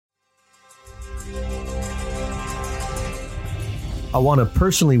I want to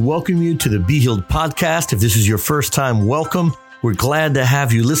personally welcome you to the Be Healed podcast. If this is your first time, welcome. We're glad to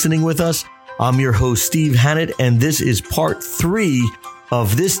have you listening with us. I'm your host, Steve Hannett, and this is part 3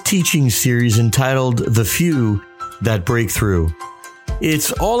 of this teaching series entitled The Few That Break Through.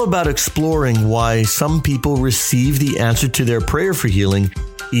 It's all about exploring why some people receive the answer to their prayer for healing,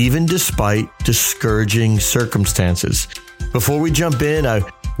 even despite discouraging circumstances. Before we jump in, I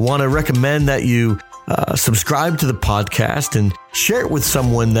want to recommend that you subscribe to the podcast and share it with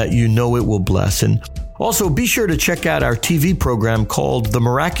someone that you know it will bless. And also be sure to check out our TV program called The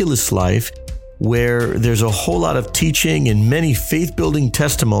Miraculous Life, where there's a whole lot of teaching and many faith-building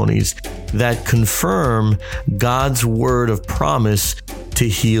testimonies that confirm God's word of promise to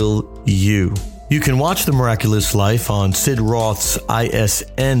heal you. You can watch The Miraculous Life on Sid Roth's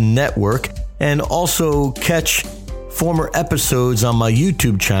ISN network and also catch former episodes on my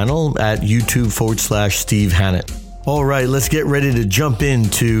YouTube channel at YouTube/Steve Hannett. All right, let's get ready to jump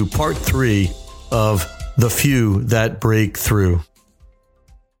into part 3 of The Few That Break Through.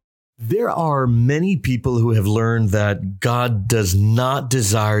 There are many people who have learned that God does not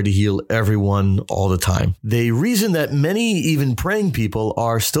desire to heal everyone all the time. They reason that many, even praying people,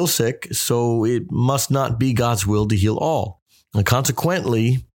 are still sick, so it must not be God's will to heal all. And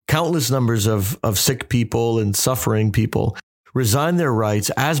consequently, countless numbers of sick people and suffering people resign their rights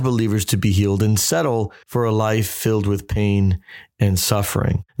as believers to be healed and settle for a life filled with pain and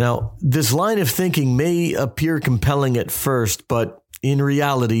suffering. Now, this line of thinking may appear compelling at first, but in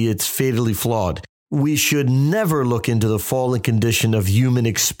reality, it's fatally flawed. We should never look into the fallen condition of human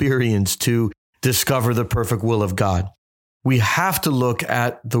experience to discover the perfect will of God. We have to look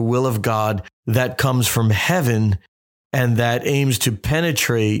at the will of God that comes from heaven and that aims to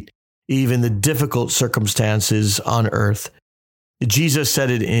penetrate even the difficult circumstances on earth. Jesus said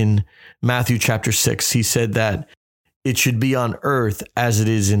it in Matthew chapter 6. He said that it should be on earth as it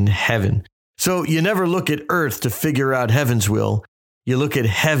is in heaven. So you never look at earth to figure out heaven's will. You look at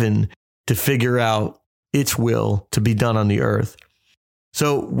heaven to figure out its will to be done on the earth.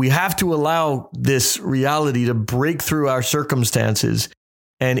 So we have to allow this reality to break through our circumstances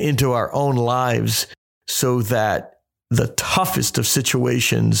and into our own lives so that the toughest of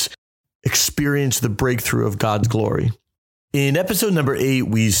situations experience the breakthrough of God's glory. In episode number 8,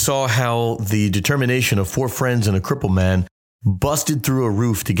 we saw how the determination of 4 friends and a crippled man busted through a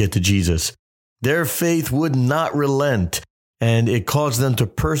roof to get to Jesus. Their faith would not relent, and it caused them to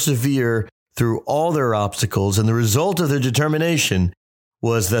persevere through all their obstacles. And the result of their determination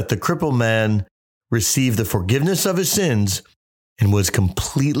was that the crippled man received the forgiveness of his sins and was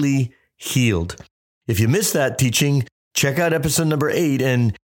completely healed. If you missed that teaching, check out episode number 8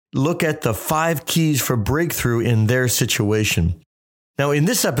 and look at the 5 keys for breakthrough in their situation. Now, in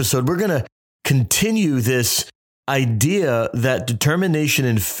this episode, we're going to continue this idea that determination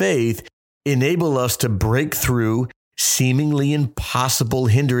and faith enable us to break through seemingly impossible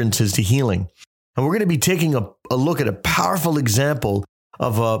hindrances to healing. And we're going to be taking a look at a powerful example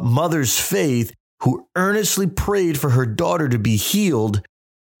of a mother's faith who earnestly prayed for her daughter to be healed,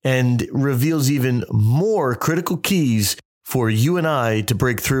 and reveals even more critical keys for you and I to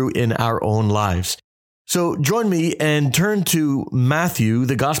break through in our own lives. So join me and turn to Matthew,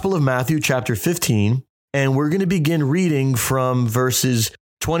 the Gospel of Matthew, chapter 15, and we're going to begin reading from verses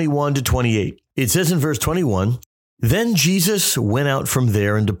 21 to 28. It says in verse 21, "Then Jesus went out from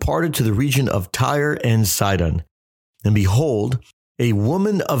there and departed to the region of Tyre and Sidon. And behold, a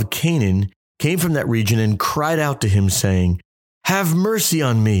woman of Canaan came from that region and cried out to him, saying, 'Have mercy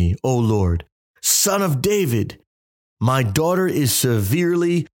on me, O Lord, Son of David. My daughter is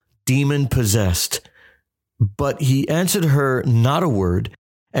severely demon-possessed.' But he answered her not a word,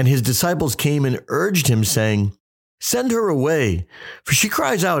 and his disciples came and urged him, saying, 'Send her away, for she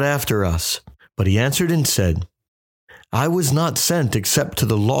cries out after us.' But he answered and said, 'I was not sent except to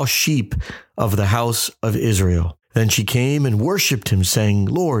the lost sheep of the house of Israel.' Then she came and worshipped him, saying,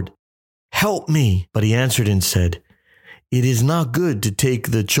 'Lord, help me.' But he answered and said, 'It is not good to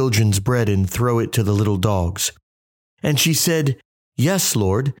take the children's bread and throw it to the little dogs.' And she said, 'Yes,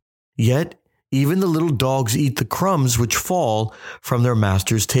 Lord, yet even the little dogs eat the crumbs which fall from their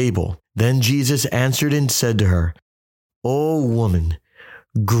master's table.' Then Jesus answered and said to her, 'O woman,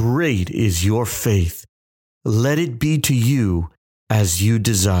 great is your faith. Let it be to you as you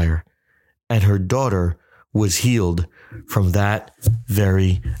desire.' And her daughter was healed from that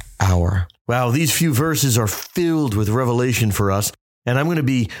very hour." Wow, these few verses are filled with revelation for us. And I'm going to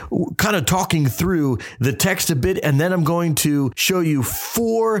be kind of talking through the text a bit, and then I'm going to show you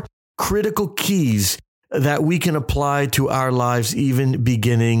 4 critical keys that we can apply to our lives even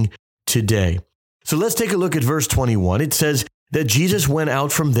beginning today. So let's take a look at verse 21. It says, that Jesus went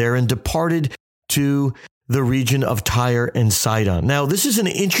out from there and departed to the region of Tyre and Sidon. Now, this is an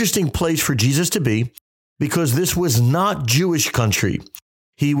interesting place for Jesus to be because this was not Jewish country.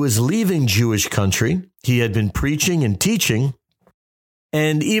 He was leaving Jewish country. He had been preaching and teaching,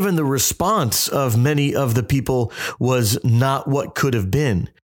 and even the response of many of the people was not what could have been.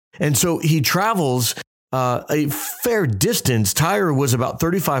 And so he travels a fair distance. Tyre was about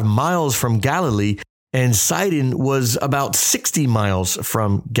 35 miles from Galilee, and Sidon was about 60 miles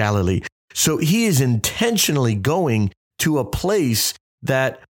from Galilee. So he is intentionally going to a place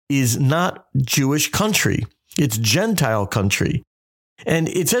that is not Jewish country. It's Gentile country. And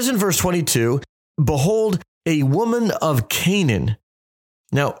it says in verse 22, behold, a woman of Canaan.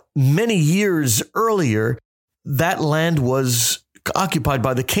 Now, many years earlier, that land was occupied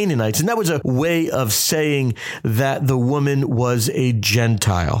by the Canaanites. And that was a way of saying that the woman was a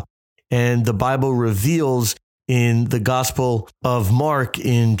Gentile. And the Bible reveals in the Gospel of Mark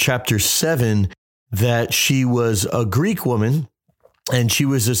in chapter 7 that she was a Greek woman and she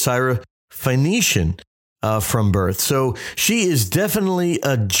was a Syrophoenician from birth. So she is definitely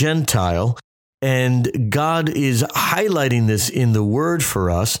a Gentile, and God is highlighting this in the word for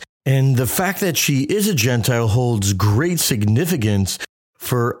us. And the fact that she is a Gentile holds great significance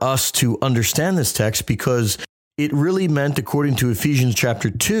for us to understand this text, because it really meant, according to Ephesians chapter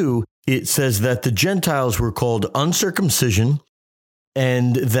 2, it says that the Gentiles were called uncircumcision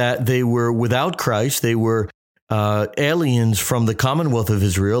and that they were without Christ. They were aliens from the commonwealth of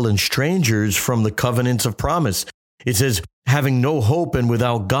Israel and strangers from the covenants of promise. It says, having no hope and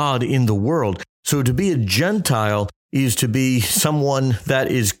without God in the world. So to be a Gentile is to be someone that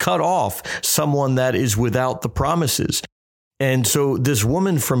is cut off, someone that is without the promises. And so this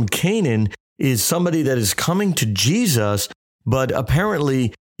woman from Canaan is somebody that is coming to Jesus, but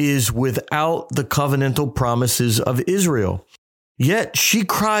apparently is without the covenantal promises of Israel. Yet she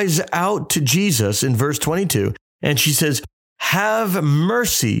cries out to Jesus in verse 22, and she says, have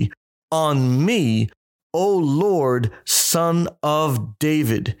mercy on me, O Lord, Son of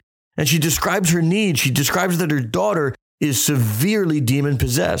David. And she describes her need. She describes that her daughter is severely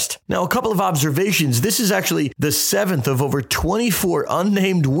demon-possessed. Now, a couple of observations. This is actually the seventh of over 24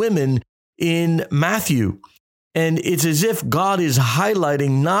 unnamed women in Matthew. And it's as if God is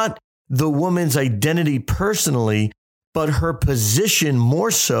highlighting not the woman's identity personally, but her position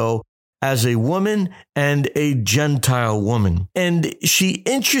more so as a woman and a Gentile woman. And she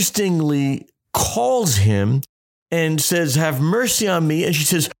interestingly calls him and says, have mercy on me. And she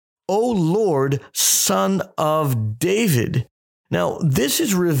says, O Lord, Son of David. Now, this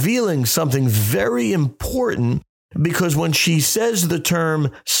is revealing something very important, because when she says the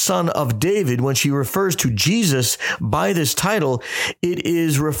term Son of David, when she refers to Jesus by this title, it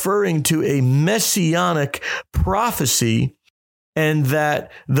is referring to a messianic prophecy, and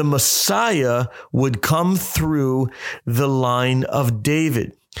that the Messiah would come through the line of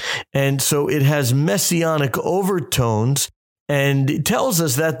David. And so it has messianic overtones, and it tells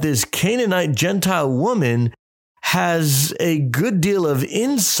us that this Canaanite Gentile woman has a good deal of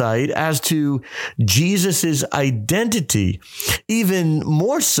insight as to Jesus's identity, even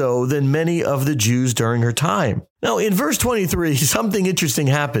more so than many of the Jews during her time. Now, in verse 23, something interesting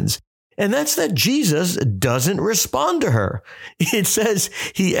happens, and that's that Jesus doesn't respond to her. It says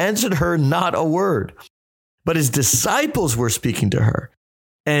he answered her not a word, but his disciples were speaking to her,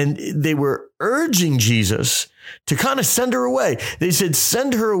 and they were urging Jesus to kind of send her away. They said,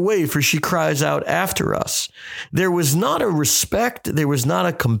 send her away, for she cries out after us. There was not a respect. There was not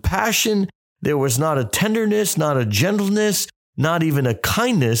a compassion. There was not a tenderness, not a gentleness, not even a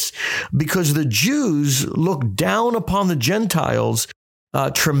kindness, because the Jews looked down upon the Gentiles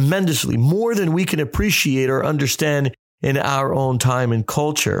tremendously, more than we can appreciate or understand in our own time and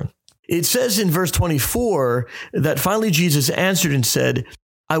culture. It says in verse 24 that finally Jesus answered and said,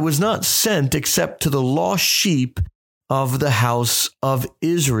 I was not sent except to the lost sheep of the house of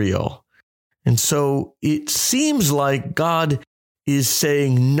Israel. And so it seems like God is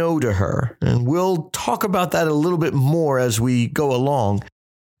saying no to her. And we'll talk about that a little bit more as we go along.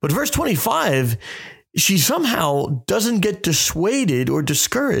 But verse 25, she somehow doesn't get dissuaded or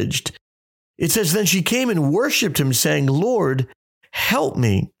discouraged. It says, then she came and worshiped him, saying, Lord, help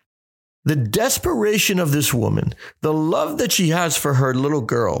me. The desperation of this woman, the love that she has for her little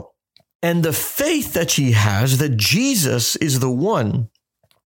girl, and the faith that she has that Jesus is the one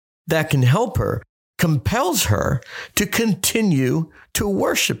that can help her, compels her to continue to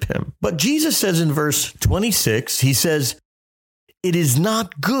worship him. But Jesus says in verse 26, he says, it is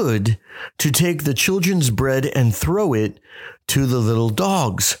not good to take the children's bread and throw it to the little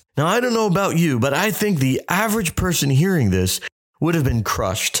dogs. Now, I don't know about you, but I think the average person hearing this would have been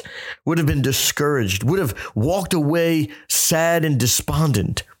crushed, would have been discouraged, would have walked away sad and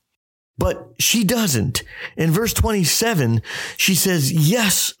despondent. But she doesn't. In verse 27, she says,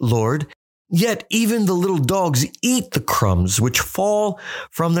 "Yes, Lord, yet even the little dogs eat the crumbs which fall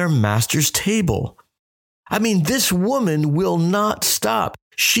from their master's table." I mean, this woman will not stop.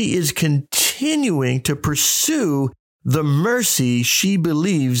 She is continuing to pursue the mercy she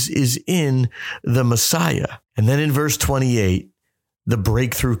believes is in the Messiah. And then in verse 28, the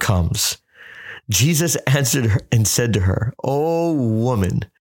breakthrough comes. Jesus answered her and said to her, "O woman,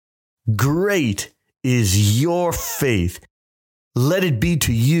 great is your faith. Let it be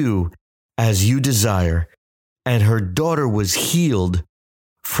to you as you desire." And her daughter was healed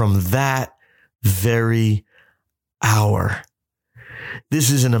from that very hour.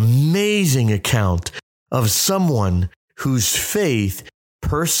 This is an amazing account of someone whose faith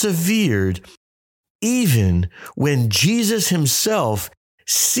persevered even when Jesus himself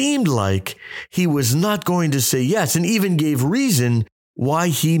seemed like he was not going to say yes, and even gave reason why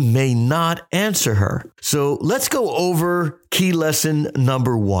he may not answer her. So let's go over key lesson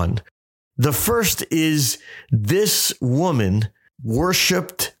number 1. The first is this woman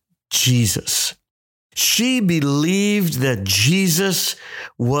worshiped Jesus. She believed that Jesus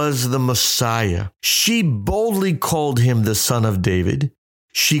was the Messiah. She boldly called him the Son of David.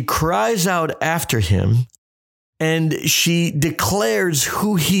 She cries out after him, and she declares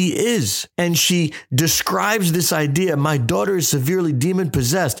who he is. And she describes this idea: my daughter is severely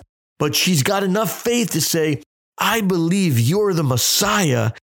demon-possessed, but she's got enough faith to say, "I believe you're the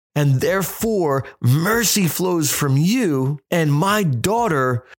Messiah, and therefore mercy flows from you, and my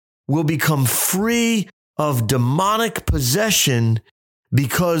daughter will become free of demonic possession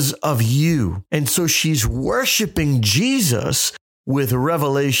because of you." And so she's worshiping Jesus with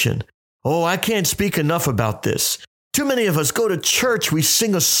revelation. Oh, I can't speak enough about this. Too many of us go to church, we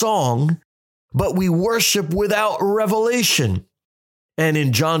sing a song, but we worship without revelation. And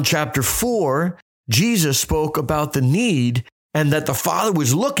in John chapter 4, Jesus spoke about the need and that the Father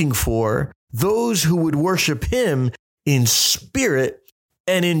was looking for those who would worship him in spirit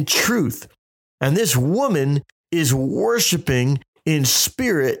and in truth. And this woman is worshiping in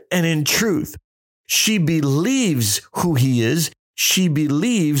spirit and in truth. She believes who he is. She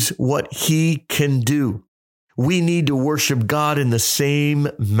believes what he can do. We need to worship God in the same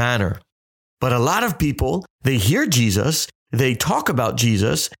manner. But a lot of people, they hear Jesus, they talk about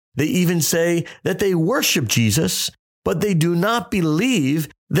Jesus, they even say that they worship Jesus, but they do not believe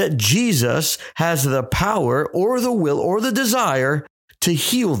that Jesus has the power or the will or the desire to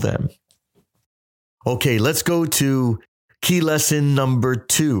heal them. Okay, let's go to key lesson number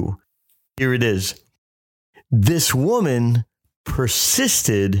 2. Here it is. This woman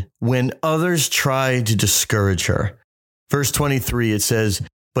persisted when others tried to discourage her. Verse 23, it says,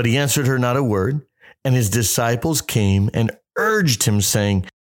 "But he answered her not a word, and his disciples came and urged him, saying,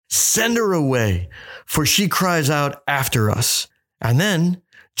 'Send her away, for she cries out after us.'" And then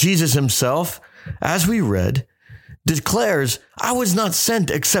Jesus himself, as we read, declares, "I was not sent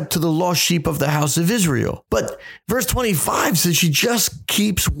except to the lost sheep of the house of Israel." But verse 25 says she just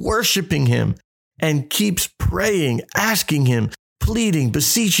keeps worshiping him and keeps praying, asking him, pleading,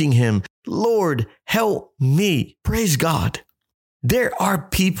 beseeching him, "Lord, help me." Praise God. There are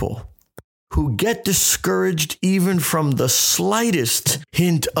people who get discouraged even from the slightest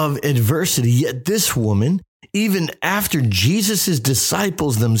hint of adversity. Yet this woman, even after Jesus'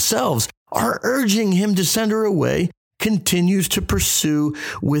 disciples themselves are urging him to send her away, continues to pursue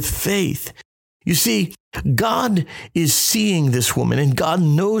with faith. You see, God is seeing this woman, and God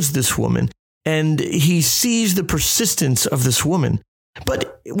knows this woman, and he sees the persistence of this woman.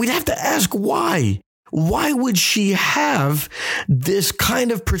 But we'd have to ask why. Why would she have this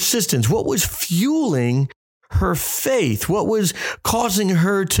kind of persistence? What was fueling her faith? What was causing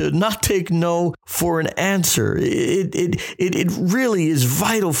her to not take no for an answer? It really is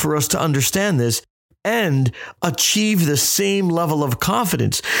vital for us to understand this and achieve the same level of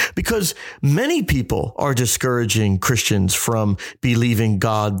confidence, because many people are discouraging Christians from believing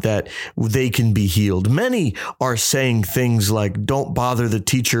God that they can be healed. Many are saying things like, "Don't bother the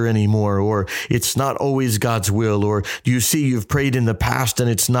teacher anymore," or "It's not always God's will," or "Do you see you've prayed in the past and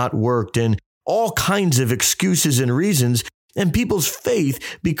it's not worked," and all kinds of excuses and reasons. And people's faith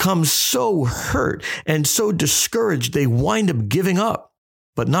becomes so hurt and so discouraged, they wind up giving up.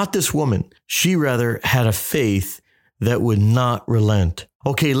 But not this woman. She rather had a faith that would not relent.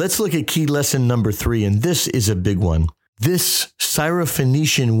 Okay, let's look at key lesson number 3, and this is a big one. This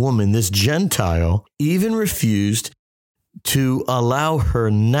Syrophoenician woman, this Gentile, even refused to allow her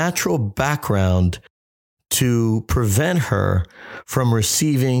natural background to prevent her from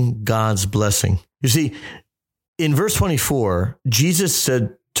receiving God's blessing. You see, in verse 24, Jesus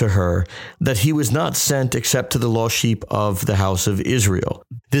said to her that he was not sent except to the lost sheep of the house of Israel.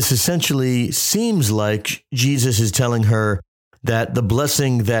 This essentially seems like Jesus is telling her that the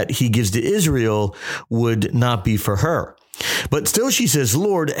blessing that he gives to Israel would not be for her. But still she says,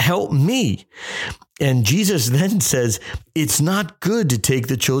 Lord, help me. And Jesus then says, it's not good to take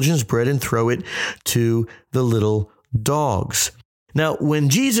the children's bread and throw it to the little dogs. Now, when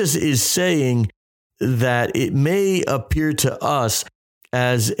Jesus is saying that it may appear to us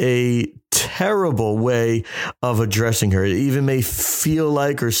as a terrible way of addressing her, it even may feel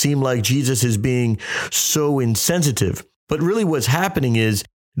like or seem like Jesus is being so insensitive. But really what's happening is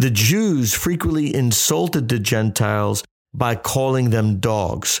the Jews frequently insulted the Gentiles by calling them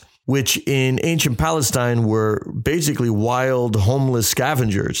dogs, which in ancient Palestine were basically wild, homeless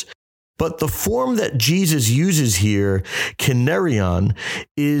scavengers. But the form that Jesus uses here, kinerion,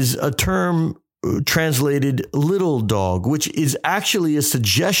 is a term translated little dog, which is actually a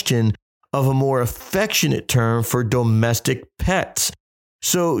suggestion of a more affectionate term for domestic pets.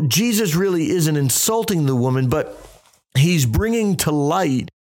 So Jesus really isn't insulting the woman, but he's bringing to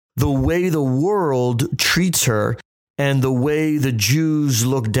light the way the world treats her and the way the Jews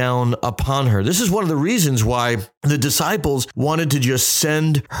look down upon her. This is one of the reasons why the disciples wanted to just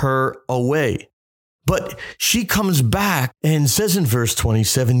send her away. But she comes back and says in verse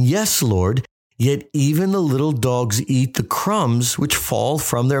 27, yes, Lord, yet even the little dogs eat the crumbs which fall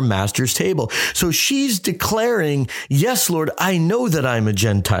from their master's table. So she's declaring, yes, Lord, I know that I'm a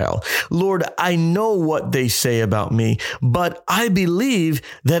Gentile. Lord, I know what they say about me, but I believe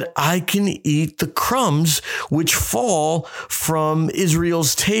that I can eat the crumbs which fall from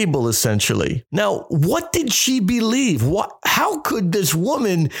Israel's table, essentially. Now, what did she believe? How could this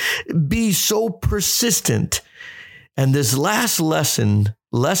woman be so persistent? And this last lesson,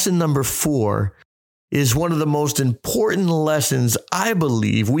 lesson number 4, is one of the most important lessons I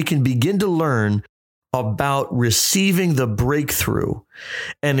believe we can begin to learn about receiving the breakthrough.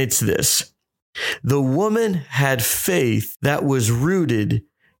 And it's this: the woman had faith that was rooted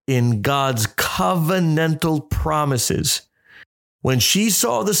in God's covenantal promises. When she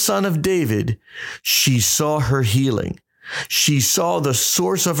saw the Son of David, she saw her healing. She saw the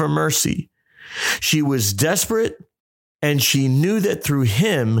source of her mercy. She was desperate, and she knew that through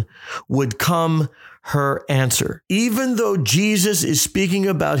him would come her answer. Even though Jesus is speaking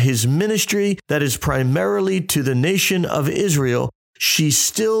about his ministry that is primarily to the nation of Israel, she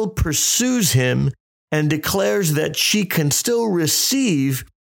still pursues him and declares that she can still receive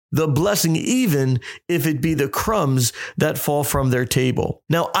the blessing, even if it be the crumbs that fall from their table.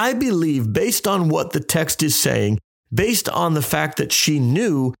 Now, I believe, based on what the text is saying, based on the fact that she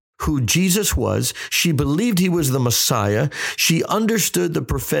knew who Jesus was, she believed he was the Messiah, she understood the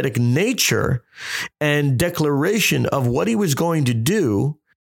prophetic nature and declaration of what he was going to do,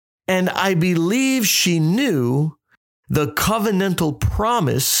 and I believe she knew the covenantal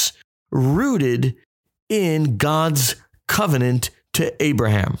promise rooted in God's covenant to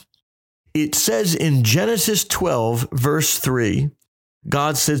Abraham. It says in Genesis 12, verse 3,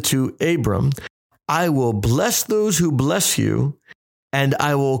 God said to Abram, I will bless those who bless you, and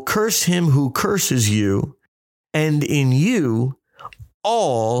I will curse him who curses you, and in you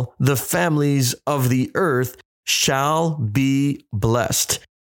all the families of the earth shall be blessed.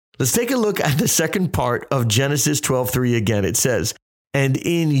 Let's take a look at the second part of Genesis 12:3 again. It says, and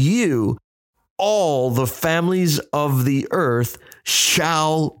in you all the families of the earth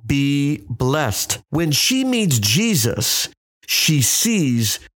shall be blessed. When she meets Jesus, she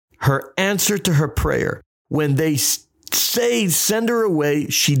sees her answer to her prayer. When they say, send her away,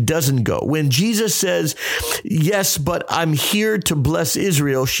 she doesn't go. When Jesus says, yes, but I'm here to bless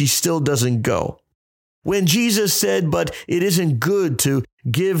Israel, she still doesn't go. When Jesus said, but it isn't good to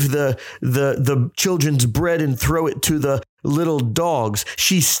give the children's bread and throw it to the little dogs,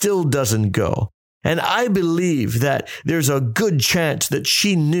 she still doesn't go. And I believe that there's a good chance that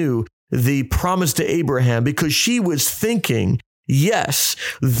she knew the promise to Abraham, because she was thinking, yes,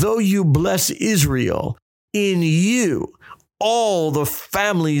 though you bless Israel, in you all the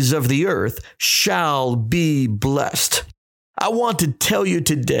families of the earth shall be blessed. I want to tell you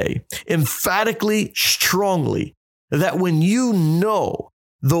today, emphatically, strongly, that when you know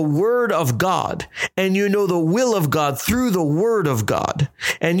the word of God, and you know the will of God through the word of God,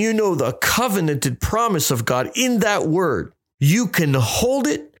 and you know the covenanted promise of God in that word, you can hold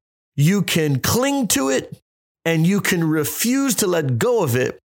it, you can cling to it, and you can refuse to let go of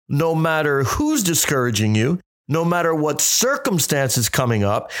it, no matter who's discouraging you, No matter what circumstances coming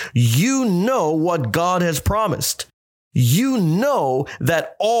up, you know what God has promised. You know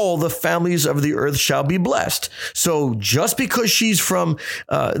that all the families of the earth shall be blessed. So just because she's from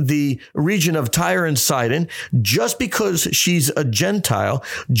the region of Tyre and Sidon, just because she's a Gentile,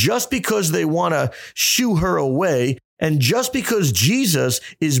 just because they want to shoo her away, and just because Jesus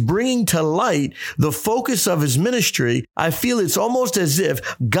is bringing to light the focus of his ministry, I feel it's almost as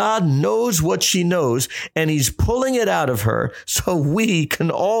if God knows what she knows and he's pulling it out of her so we can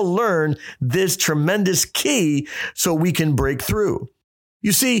all learn this tremendous key so we can break through.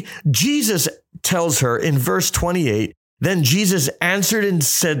 You see, Jesus tells her in verse 28, then Jesus answered and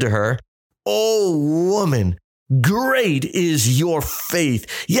said to her, "O woman, great is your faith."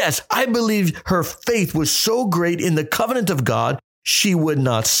 Yes, I believe her faith was so great in the covenant of God, she would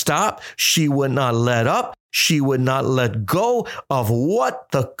not stop. She would not let up. She would not let go of what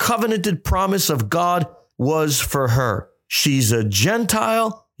the covenanted promise of God was for her. She's a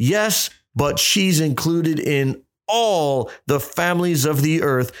Gentile, yes, but she's included in all the families of the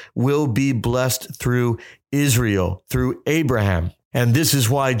earth will be blessed through Israel, through Abraham. And this is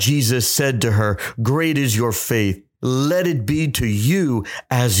why Jesus said to her, "Great is your faith. Let it be to you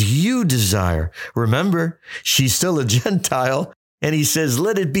as you desire." Remember, she's still a Gentile. And he says,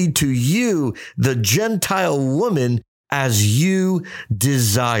 "Let it be to you, the Gentile woman, as you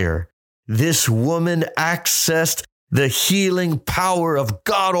desire." This woman accessed the healing power of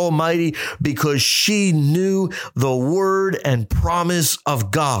God Almighty because she knew the word and promise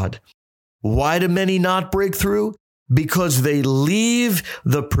of God. Why do many not break through? Because they leave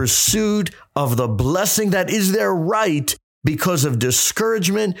the pursuit of the blessing that is their right because of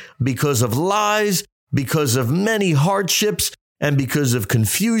discouragement, because of lies, because of many hardships, and because of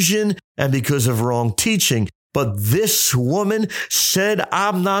confusion, and because of wrong teaching. But this woman said,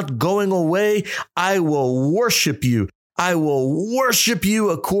 "I'm not going away. I will worship you. I will worship you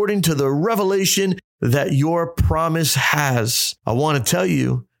according to the revelation that your promise has." I want to tell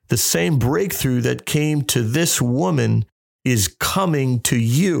you, the same breakthrough that came to this woman is coming to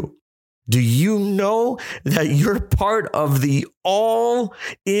you. Do you know that you're part of the all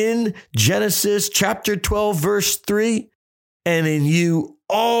in Genesis chapter 12, verse 3? And in you,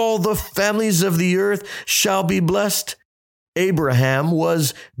 all the families of the earth shall be blessed. Abraham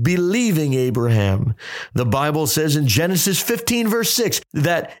was believing Abraham. The Bible says in Genesis 15, verse 6,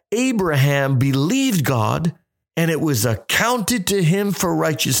 that Abraham believed God, and it was accounted to him for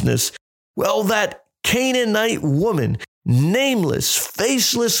righteousness. Well, that Canaanite woman, nameless,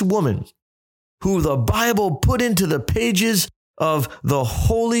 faceless woman, who the Bible put into the pages of the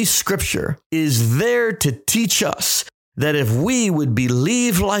Holy Scripture, is there to teach us that if we would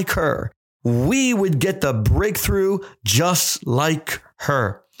believe like her, we would get the breakthrough just like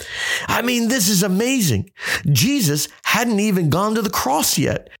her. I mean, this is amazing. Jesus hadn't even gone to the cross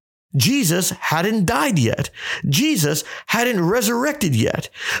yet. Jesus hadn't died yet. Jesus hadn't resurrected yet.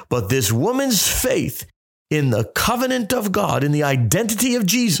 But this woman's faith in the covenant of God, in the identity of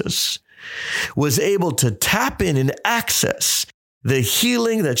Jesus, was able to tap in and access the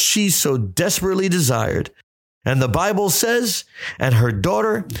healing that she so desperately desired. And the Bible says, and her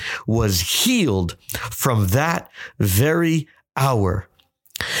daughter was healed from that very hour.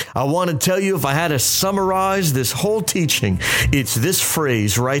 I want to tell you, if I had to summarize this whole teaching, it's this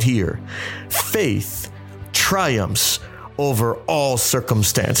phrase right here: faith triumphs over all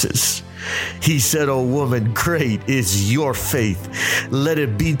circumstances. He said, "O woman, great is your faith. Let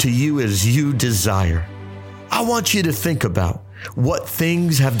it be to you as you desire." I want you to think about what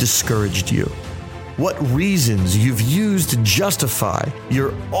things have discouraged you, what reasons you've used to justify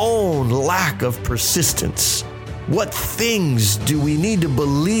your own lack of persistence. What things do we need to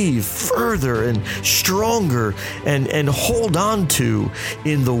believe further and stronger and hold on to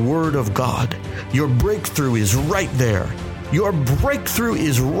in the Word of God? Your breakthrough is right there. Your breakthrough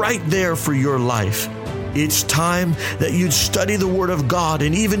is right there for your life. It's time that you'd study the Word of God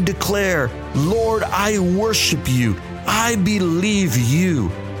and even declare, "Lord, I worship you. I believe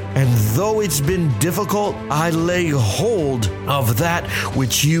you. And though it's been difficult, I lay hold of that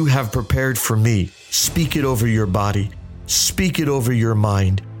which you have prepared for me." Speak it over your body. Speak it over your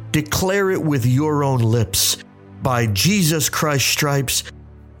mind. Declare it with your own lips. By Jesus Christ's stripes,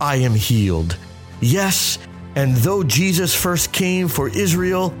 I am healed. Yes, and though Jesus first came for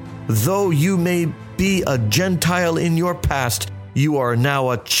Israel, though you may be a Gentile in your past, you are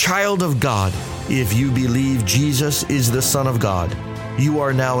now a child of God if you believe Jesus is the Son of God. You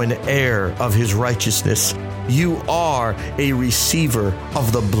are now an heir of his righteousness. You are a receiver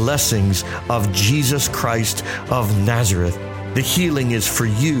of the blessings of Jesus Christ of Nazareth. The healing is for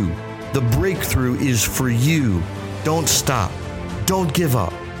you. The breakthrough is for you. Don't stop. Don't give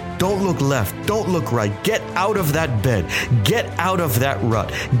up. Don't look left. Don't look right. Get out of that bed. Get out of that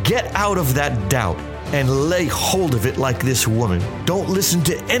rut. Get out of that doubt and lay hold of it like this woman. Don't listen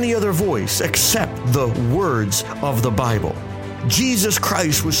to any other voice except the words of the Bible. Jesus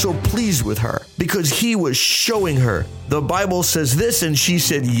Christ was so pleased with her because he was showing her. The Bible says this, and she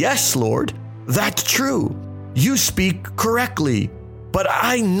said, "Yes, Lord, that's true. You speak correctly. But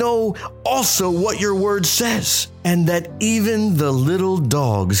I know also what your word says, and that even the little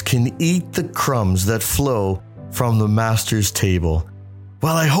dogs can eat the crumbs that flow from the master's table."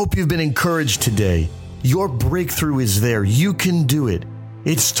 Well, I hope you've been encouraged today. Your breakthrough is there. You can do it.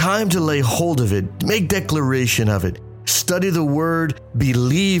 It's time to lay hold of it. Make declaration of it. Study the word,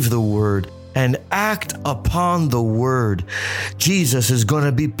 believe the word, and act upon the word. Jesus is going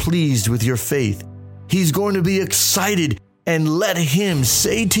to be pleased with your faith. He's going to be excited, and let him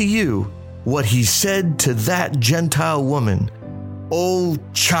say to you what he said to that Gentile woman. "O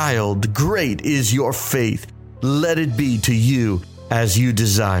child, great is your faith. Let it be to you as you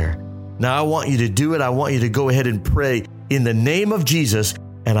desire." Now I want you to do it. I want you to go ahead and pray in the name of Jesus,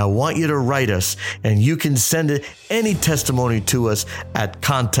 and I want you to write us, and you can send any testimony to us at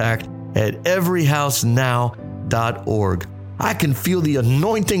contact@everyhousenow.org. I can feel the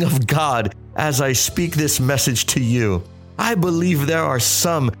anointing of God as I speak this message to you. I believe there are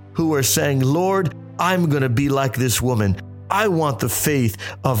some who are saying, "Lord, I'm going to be like this woman. I want the faith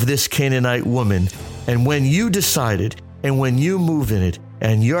of this Canaanite woman." And when you decide it, and when you move in it,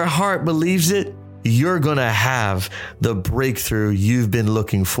 and your heart believes it, you're going to have the breakthrough you've been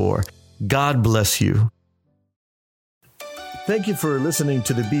looking for. God bless you. Thank you for listening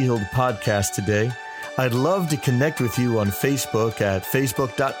to the Be Healed podcast today. I'd love to connect with you on Facebook at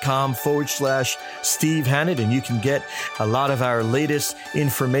facebook.com/Steve Hannett, and you can get a lot of our latest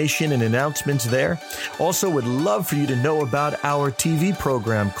information and announcements there. Also, would love for you to know about our TV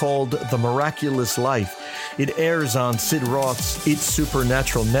program called The Miraculous Life. It airs on Sid Roth's It's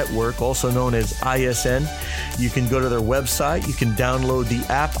Supernatural Network, also known as ISN. You can go to their website. You can download the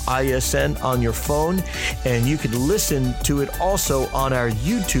app ISN on your phone, and you can listen to it also on our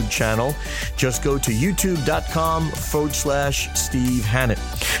YouTube channel. Just go to youtube.com/Steve Hannett.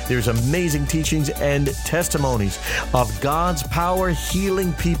 There's amazing teachings and testimonies of God's power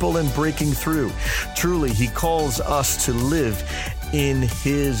healing people and breaking through. Truly, he calls us to live in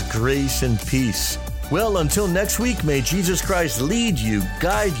his grace and peace. Well, until next week, may Jesus Christ lead you,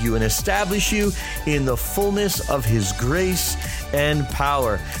 guide you, and establish you in the fullness of his grace and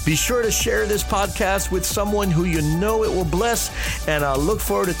power. Be sure to share this podcast with someone who you know it will bless, and I'll look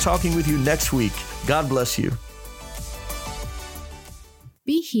forward to talking with you next week. God bless you.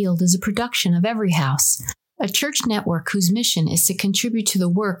 Be Healed is a production of Every House, a church network whose mission is to contribute to the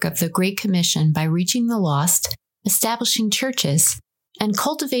work of the Great Commission by reaching the lost, establishing churches, and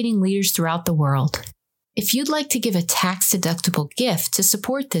cultivating leaders throughout the world. If you'd like to give a tax-deductible gift to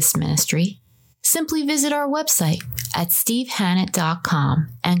support this ministry, simply visit our website at stevehannett.com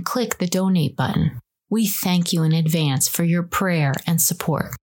and click the donate button. We thank you in advance for your prayer and support.